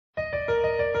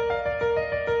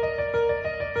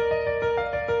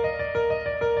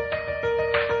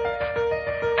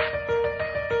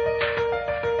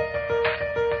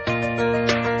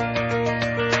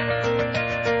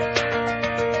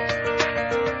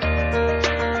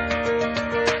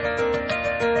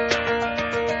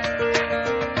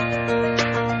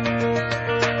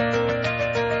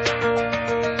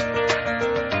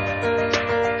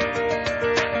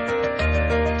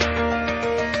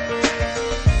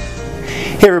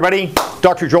Hey everybody,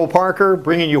 Dr. Joel Parker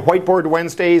bringing you Whiteboard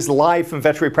Wednesdays live from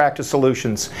Veterinary Practice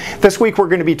Solutions. This week we're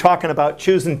going to be talking about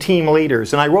choosing team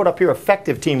leaders, and I wrote up here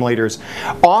effective team leaders.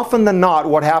 Often than not,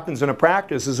 what happens in a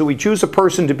practice is that we choose a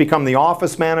person to become the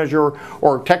office manager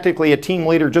or technically a team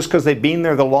leader just because they've been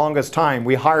there the longest time.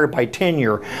 We hire by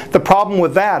tenure. The problem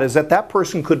with that is that that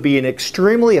person could be an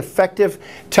extremely effective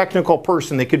technical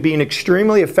person. They could be an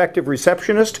extremely effective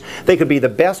receptionist. They could be the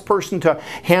best person to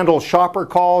handle shopper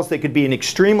calls. They could be an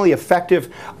extremely effective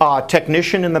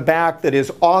technician in the back that is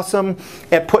awesome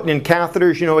at putting in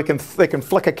catheters. You know, they can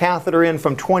flick a catheter in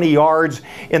from 20 yards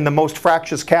in the most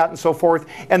fractious cat and so forth.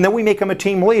 And then we make them a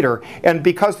team leader. And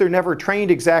because they're never trained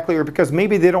exactly, or because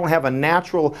maybe they don't have a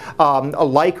natural a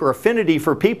like or affinity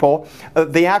for people,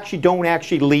 they actually don't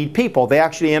lead people. They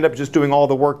actually end up just doing all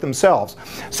the work themselves.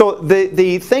 So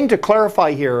the thing to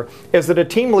clarify here is that a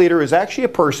team leader is actually a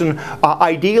person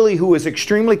ideally who is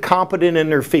extremely competent in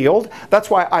their field. That's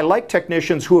why I like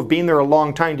technicians who have been there a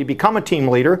long time to become a team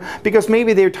leader, because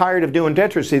maybe they're tired of doing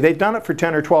dentistry. They've done it for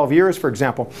 10 or 12 years, for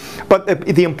example. But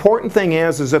the important thing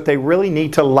is that they really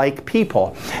need to like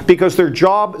people, because their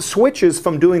job switches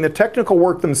from doing the technical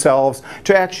work themselves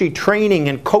to actually training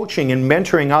and coaching and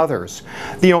mentoring others.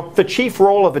 You know, the chief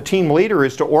role of a team leader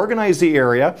is to organize the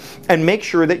area and make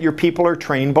sure that your people are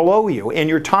trained below you. And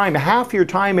your time, half your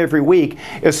time every week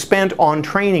is spent on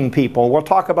training people. We'll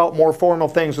talk about more formal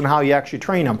things and how you actually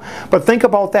train them. But think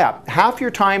about that. Half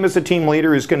your time as a team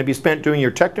leader is going to be spent doing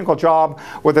your technical job,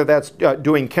 whether that's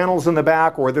doing kennels in the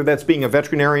back, or whether that's being a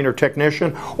veterinarian or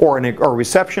technician, or a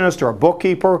receptionist or a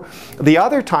bookkeeper. The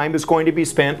other time is going to be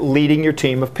spent leading your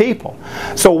team of people.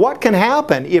 So what can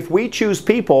happen if we choose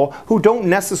people who don't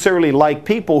necessarily like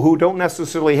people, who don't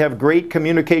necessarily have great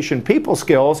communication people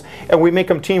skills, and we make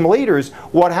them team leaders?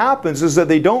 What happens is that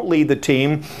they don't lead the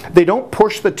team, they don't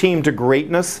push the team to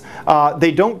greatness,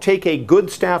 they don't take a good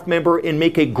staff member and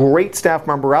make a great staff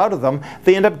member out of them.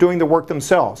 They end up doing the work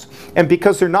themselves. And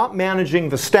because they're not managing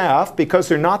the staff, because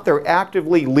they're not there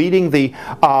actively leading the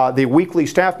weekly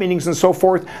staff meetings and so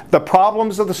forth, the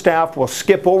problems of the staff will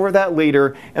skip over that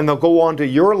leader and they'll go on to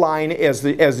your line as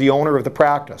the owner of the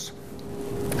practice.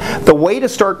 The way to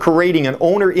start creating an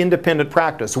owner-independent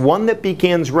practice, one that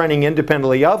begins running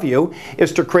independently of you,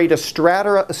 is to create a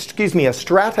strata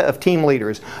of team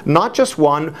leaders. Not just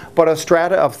one, but a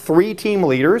strata of 3 team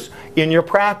leaders in your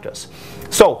practice.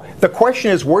 So the question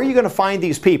is, where are you going to find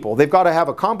these people? They've got to have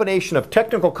a combination of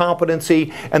technical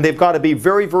competency, and they've got to be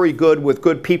very, very good with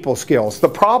good people skills. The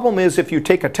problem is if you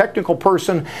take a technical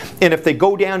person and if they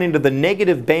go down into the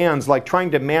negative bands, like trying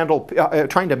to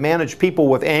manage people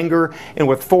with anger and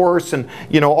with force and,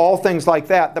 you know, all things like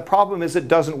that, the problem is it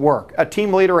doesn't work. A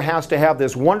team leader has to have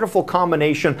this wonderful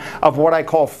combination of what I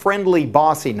call friendly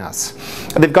bossiness.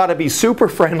 They've got to be super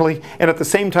friendly and at the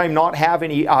same time not have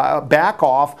any back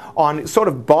off on sort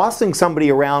of bossing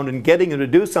somebody around and getting them to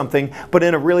do something, but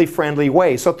in a really friendly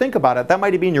way. So think about it. That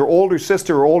might have been your older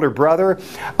sister or older brother.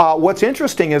 What's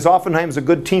interesting is oftentimes a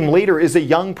good team leader is a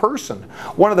young person.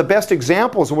 One of the best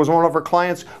examples was one of our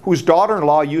clients whose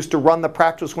daughter-in-law used to run the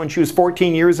practice when she was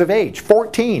 14 years of age.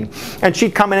 14. And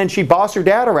she'd come in and she'd boss her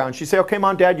dad around. She'd say, okay,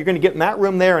 Mom, Dad, you're going to get in that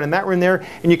room there and in that room there,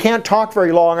 and you can't talk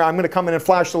very long. I'm going to come in and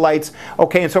flash the lights,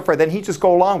 okay, and so forth. Then he'd just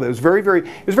go along with it.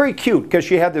 It was very cute because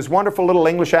she had this wonderful little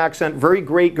English accent, very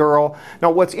great girl.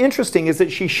 Now what's interesting is that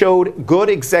she showed good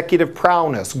executive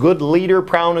prowess, good leader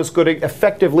prowess, good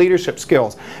effective leadership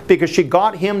skills, because she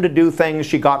got him to do things,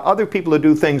 she got other people to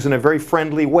do things in a very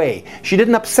friendly way. She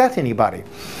didn't upset anybody.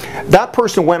 That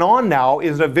person went on now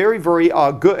is a very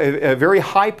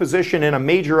high position in a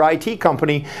major IT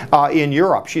company in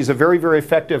Europe. She's a very, very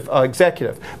effective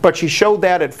executive, but she showed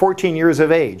that at 14 years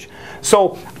of age.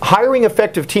 So hiring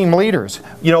effective team leaders,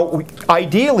 you know,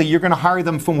 ideally you're going to hire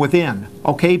them from within,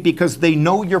 okay, because they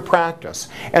know your practice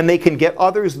and they can get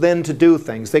others then to do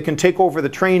things. They can take over the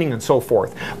training and so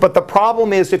forth. But the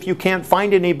problem is if you can't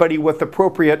find anybody with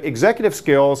appropriate executive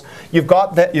skills, you've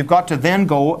got to then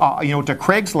go you know, to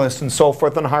Craigslist and so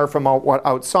forth and hire from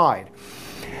outside.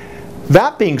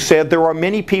 That being said, there are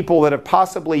many people that have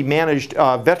possibly managed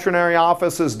veterinary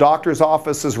offices, doctors'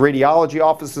 offices, radiology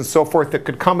offices, and so forth that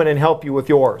could come in and help you with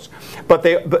yours. But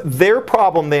their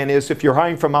problem then is if you're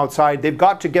hiring from outside, they've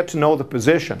got to get to know the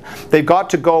position. They've got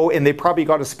to go and they've probably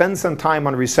got to spend some time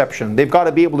on reception. They've got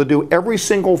to be able to do every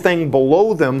single thing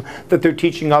below them that they're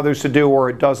teaching others to do, or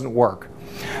it doesn't work.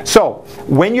 So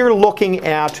when you're looking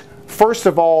at first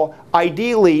of all,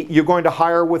 ideally, you're going to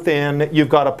hire within. You've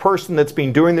got a person that's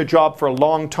been doing their job for a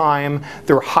long time.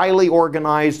 They're highly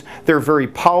organized. They're very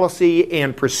policy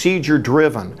and procedure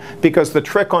driven, because the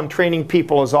trick on training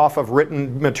people is off of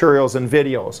written materials and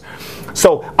videos.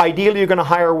 So ideally, you're going to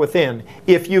hire within.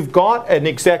 If you've got an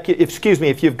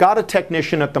if you've got a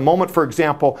technician at the moment, for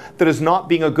example, that is not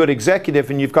being a good executive,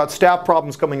 and you've got staff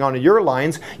problems coming onto your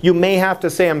lines, you may have to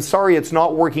say, I'm sorry, it's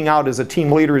not working out as a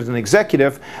team leader, as an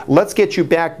executive. Let's get you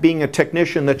back being a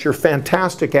technician that you're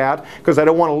fantastic at, because I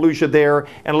don't want to lose you there,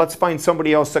 and let's find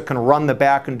somebody else that can run the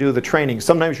back and do the training.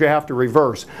 Sometimes you have to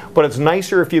reverse, but it's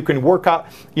nicer if you can work out,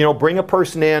 bring a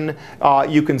person in,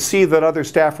 you can see that other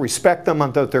staff respect them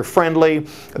and that they're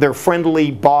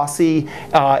friendly, bossy,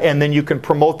 and then you can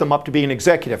promote them up to be an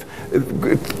executive.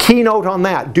 Keynote on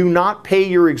that: do not pay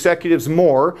your executives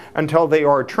more until they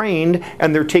are trained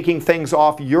and they're taking things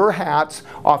off your hats,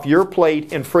 off your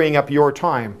plate, and freeing up your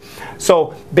time.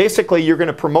 So basically, you're going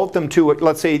to promote them to,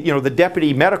 let's say, the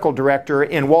deputy medical director,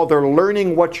 and while they're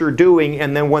learning what you're doing,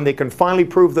 and then when they can finally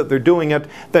prove that they're doing it,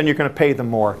 then you're going to pay them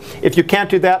more. If you can't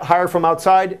do that, hire from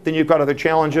outside, then you've got other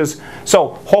challenges. So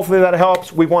hopefully that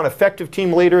helps. We want effective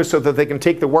team leaders so that they can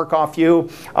take the work off you.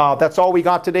 That's all we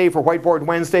got today for Whiteboard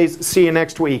Wednesdays. See you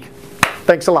next week.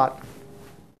 Thanks a lot.